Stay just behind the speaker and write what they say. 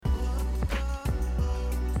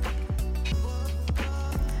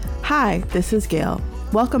Hi, this is Gail.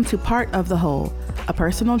 Welcome to Part of the Whole, a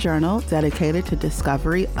personal journal dedicated to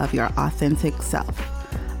discovery of your authentic self.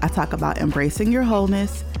 I talk about embracing your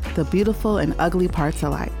wholeness, the beautiful and ugly parts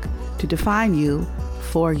alike, to define you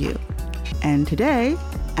for you. And today,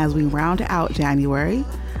 as we round out January,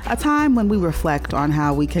 a time when we reflect on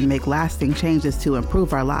how we can make lasting changes to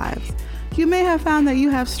improve our lives, you may have found that you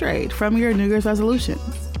have strayed from your New Year's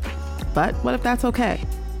resolutions. But what if that's okay?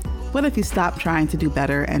 What if you stop trying to do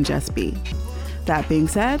better and just be? That being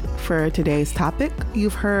said, for today's topic,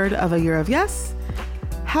 you've heard of a year of yes.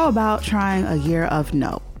 How about trying a year of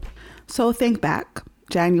no? So think back,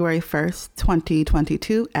 January 1st,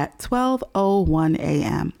 2022 at 12:01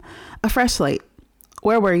 a.m. A fresh slate.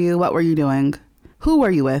 Where were you? What were you doing? Who were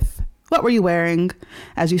you with? What were you wearing?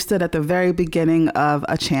 As you stood at the very beginning of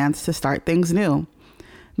a chance to start things new.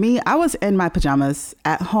 Me, I was in my pajamas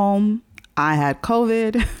at home. I had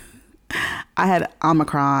COVID. I had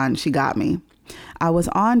Omicron. She got me. I was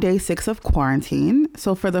on day 6 of quarantine.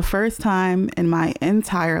 So for the first time in my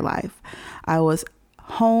entire life, I was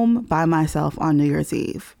home by myself on New Year's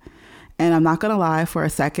Eve. And I'm not going to lie, for a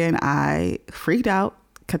second, I freaked out,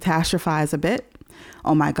 catastrophized a bit.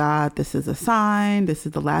 Oh my God, this is a sign. This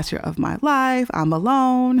is the last year of my life. I'm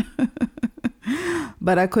alone.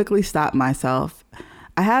 But I quickly stopped myself.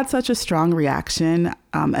 I had such a strong reaction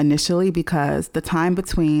initially because the time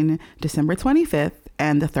between December 25th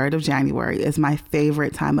and the 3rd of January is my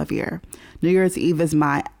favorite time of year. New Year's Eve is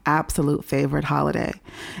my absolute favorite holiday.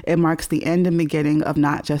 It marks the end and beginning of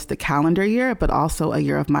not just the calendar year, but also a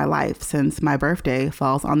year of my life since my birthday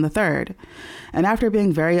falls on the 3rd. And after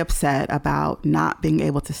being very upset about not being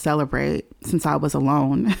able to celebrate since I was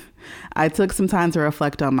alone, I took some time to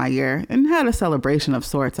reflect on my year and had a celebration of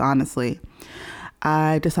sorts, honestly.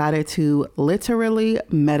 I decided to literally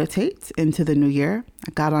meditate into the new year.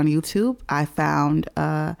 I got on YouTube. I found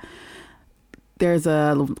there's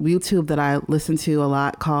a YouTube that I listen to a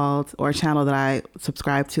lot called, or a channel that I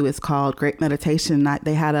subscribe to, is called Great Meditation.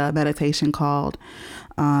 They had a meditation called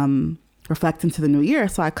Reflect into the New Year.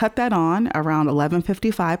 So I cut that on around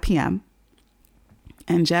 11:55 p.m.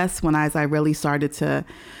 And just as I really started to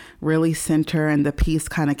really center and the peace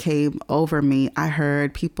kind of came over me, I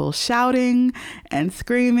heard people shouting and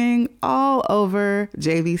screaming all over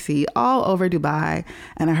JVC, all over Dubai.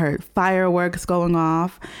 And I heard fireworks going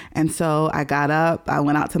off. And so I got up, I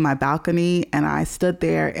went out to my balcony and I stood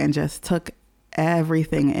there and just took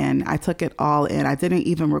everything in. I took it all in. I didn't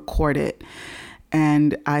even record it.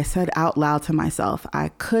 And I said out loud to myself, I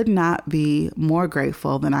could not be more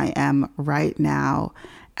grateful than I am right now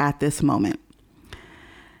at this moment.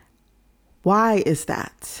 Why is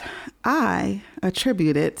that? I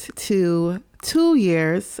attribute it to 2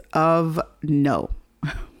 years of no.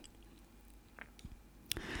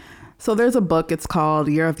 So there's a book, it's called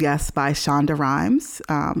Year of Yes by Shonda Rhimes.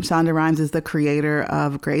 Shonda Rhimes is the creator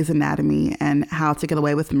of Grey's Anatomy and How to Get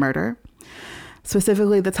Away with Murder.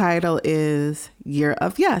 Specifically, the title is Year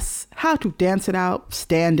of Yes, How to Dance It Out,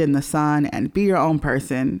 Stand in the Sun, and Be Your Own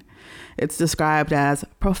Person. It's described as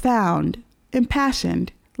profound,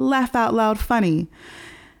 impassioned, laugh out loud funny.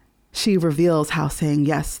 She reveals how saying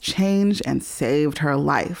yes changed and saved her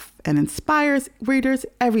life and inspires readers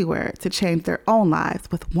everywhere to change their own lives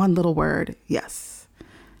with one little word, yes.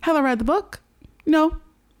 Have I read the book? No.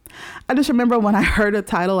 I just remember when I heard the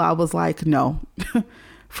title, I was like, no.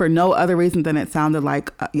 For no other reason than it sounded like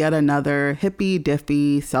yet another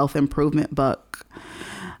hippy-dippy self-improvement book.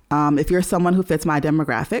 If you're someone who fits my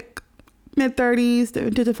demographic, mid-30s,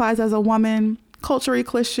 identifies as a woman, culturally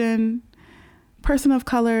Christian, person of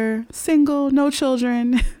color, single, no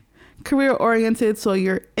children, career-oriented, so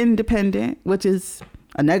you're independent, which is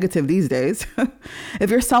a negative these days. If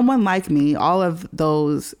you're someone like me, all of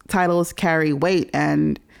those titles carry weight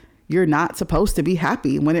and you're not supposed to be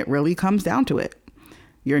happy when it really comes down to it.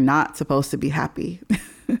 You're not supposed to be happy.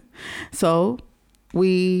 So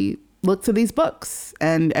we look to these books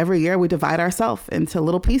and every year we divide ourselves into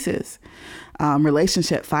little pieces.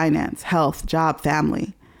 Relationship, finance, health, job,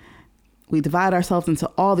 family. We divide ourselves into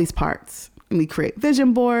all these parts and we create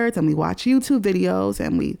vision boards and we watch YouTube videos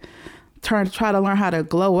and we try to learn how to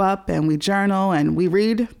glow up and we journal and we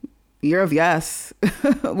read Year of Yes.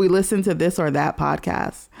 We listen to this or that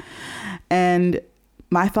podcast. And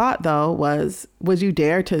my thought though was, would you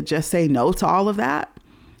dare to just say no to all of that?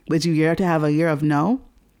 Would you dare to have a year of no?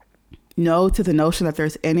 No to the notion that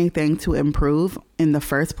there's anything to improve in the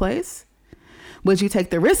first place? Would you take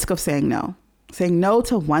the risk of saying no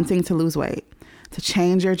to wanting to lose weight, to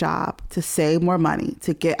change your job, to save more money,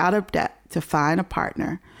 to get out of debt, to find a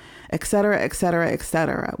partner, et cetera, et cetera, et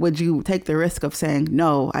cetera? Would you take the risk of saying,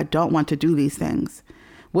 no, I don't want to do these things?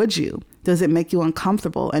 Would you? Does it make you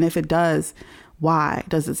uncomfortable? And if it does, why?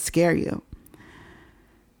 Does it scare you?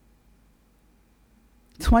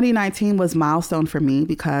 2019 was a milestone for me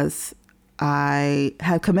because I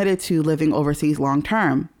had committed to living overseas long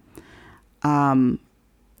term. I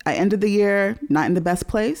ended the year not in the best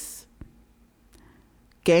place.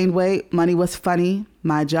 Gained weight. Money was funny.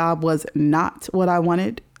 My job was not what I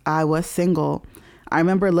wanted. I was single. I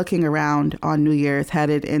remember looking around on New Year's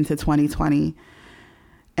headed into 2020,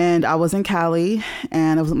 and I was in Cali,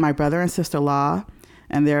 and it was with my brother and sister-in-law,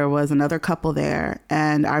 and there was another couple there.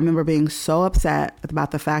 And I remember being so upset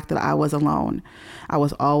about the fact that I was alone. I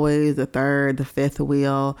was always the third, the fifth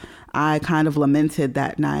wheel. I kind of lamented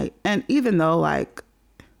that night. And even though like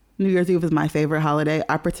New Year's Eve is my favorite holiday,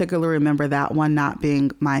 I particularly remember that one not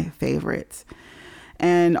being my favorite.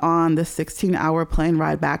 And on the 16-hour plane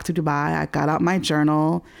ride back to Dubai, I got out my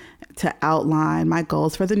journal to outline my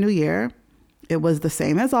goals for the new year. It was the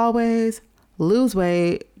same as always: lose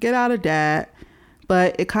weight, get out of debt.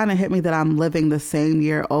 But it kind of hit me that I'm living the same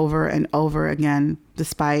year over and over again,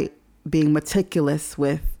 despite being meticulous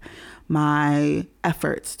with my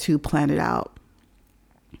efforts to plan it out.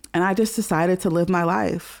 And I just decided to live my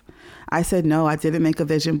life. I said no. I didn't make a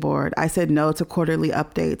vision board. I said no to quarterly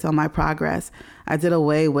updates on my progress. I did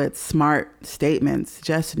away with smart statements,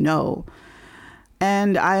 just no.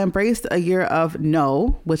 And I embraced a year of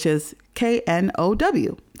no, which is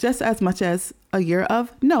KNOW, just as much as a year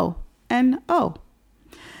of no, N-O.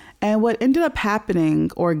 And what ended up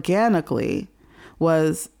happening organically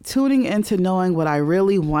was tuning into knowing what I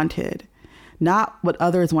really wanted, not what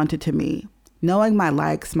others wanted to me, knowing my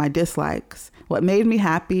likes, my dislikes, what made me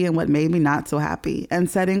happy and what made me not so happy, and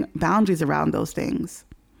setting boundaries around those things.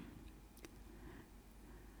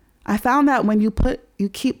 I found that when you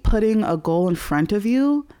keep putting a goal in front of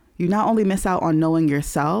you, you not only miss out on knowing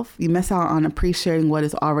yourself, you miss out on appreciating what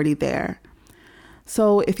is already there.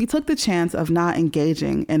 So if you took the chance of not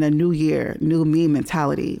engaging in a new year, new me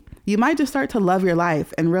mentality, you might just start to love your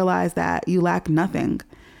life and realize that you lack nothing.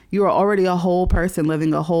 You are already a whole person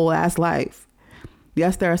living a whole ass life.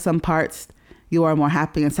 Yes, there are some parts you are more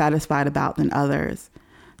happy and satisfied about than others.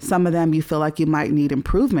 Some of them you feel like you might need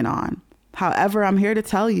improvement on. However, I'm here to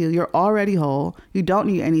tell you, you're already whole. You don't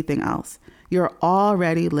need anything else. You're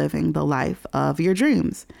already living the life of your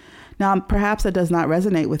dreams. Now, perhaps that does not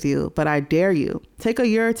resonate with you, but I dare you, take a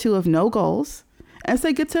year or two of no goals and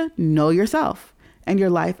say, get to know yourself and your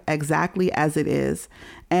life exactly as it is.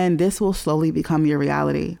 And this will slowly become your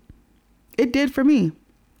reality. It did for me.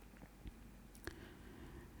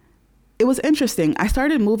 It was interesting. I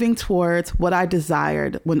started moving towards what I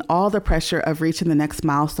desired when all the pressure of reaching the next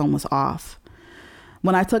milestone was off.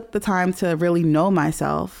 When I took the time to really know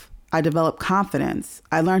myself, I developed confidence.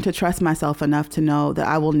 I learned to trust myself enough to know that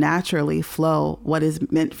I will naturally flow what is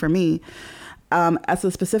meant for me. As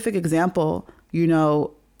a specific example,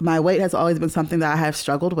 my weight has always been something that I have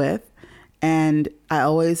struggled with. And I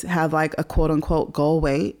always have like a quote unquote goal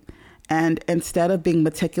weight. And instead of being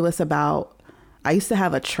meticulous I used to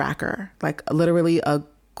have a tracker, like literally a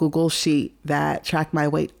Google sheet that tracked my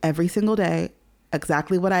weight every single day,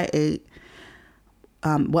 exactly what I ate,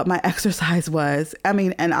 what my exercise was.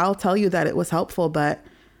 And I'll tell you that it was helpful, but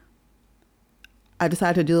I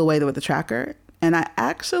decided to do away with the tracker. And I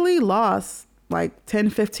actually lost like 10,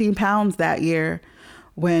 15 pounds that year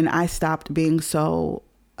when I stopped being so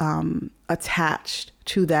attached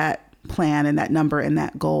to that plan and that number and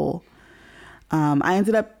that goal. I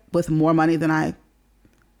ended up with more money than I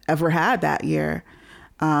ever had that year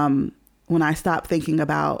when I stopped thinking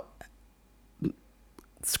about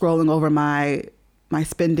scrolling over my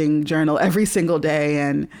spending journal every single day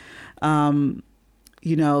and,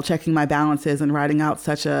 checking my balances and writing out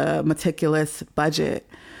such a meticulous budget.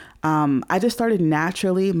 I just started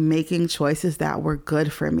naturally making choices that were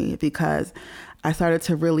good for me because I started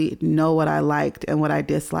to really know what I liked and what I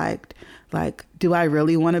disliked. Like, do I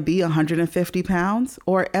really want to be 150 pounds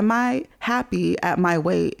or am I happy at my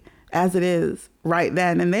weight as it is right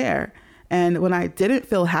then and there? And when I didn't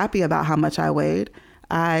feel happy about how much I weighed,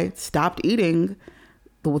 I stopped eating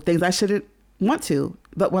the things I shouldn't want to.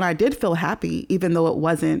 But when I did feel happy, even though it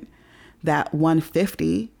wasn't that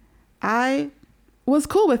 150, I was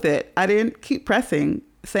cool with it. I didn't keep pressing.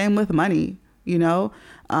 Same with money,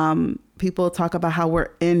 people talk about how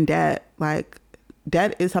we're in debt. Like,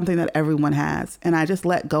 debt is something that everyone has. And I just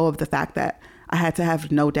let go of the fact that I had to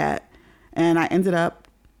have no debt. And I ended up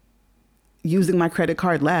using my credit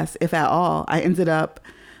card less, if at all. I ended up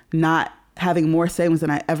not having more savings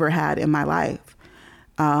than I ever had in my life.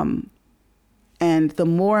 And the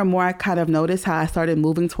more and more I kind of noticed how I started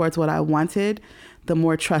moving towards what I wanted, the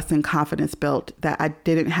more trust and confidence built that I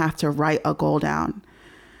didn't have to write a goal down.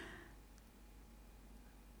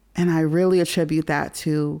 And I really attribute that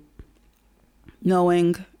to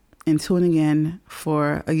knowing and tuning in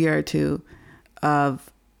for a year or two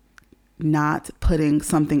of not putting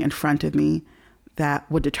something in front of me that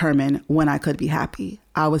would determine when I could be happy.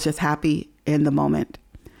 I was just happy in the moment.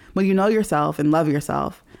 When you know yourself and love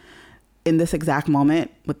yourself in this exact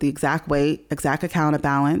moment with the exact weight, exact account of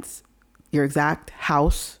balance, your exact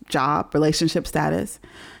house, job, relationship status,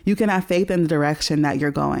 you can have faith in the direction that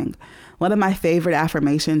you're going. One of my favorite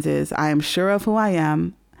affirmations is, I am sure of who I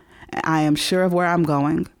am. I am sure of where I'm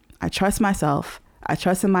going. I trust myself. I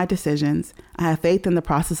trust in my decisions. I have faith in the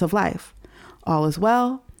process of life. All is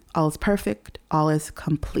well. All is perfect. All is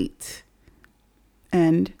complete.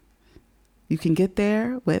 And you can get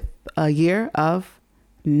there with a year of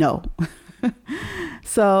no.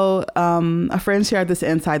 So a friend shared this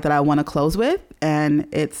insight that I want to close with. And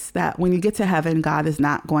it's that when you get to heaven, God is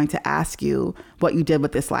not going to ask you what you did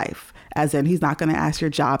with this life. As in, he's not going to ask your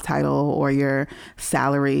job title or your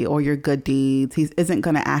salary or your good deeds. He isn't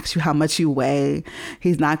going to ask you how much you weigh.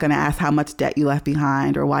 He's not going to ask how much debt you left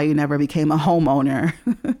behind or why you never became a homeowner.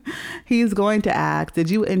 He's going to ask, did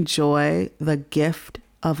you enjoy the gift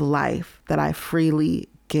of life that I freely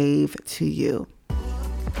gave to you?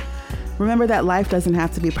 Remember that life doesn't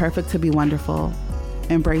have to be perfect to be wonderful.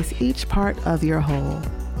 Embrace each part of your whole.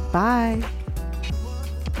 Bye.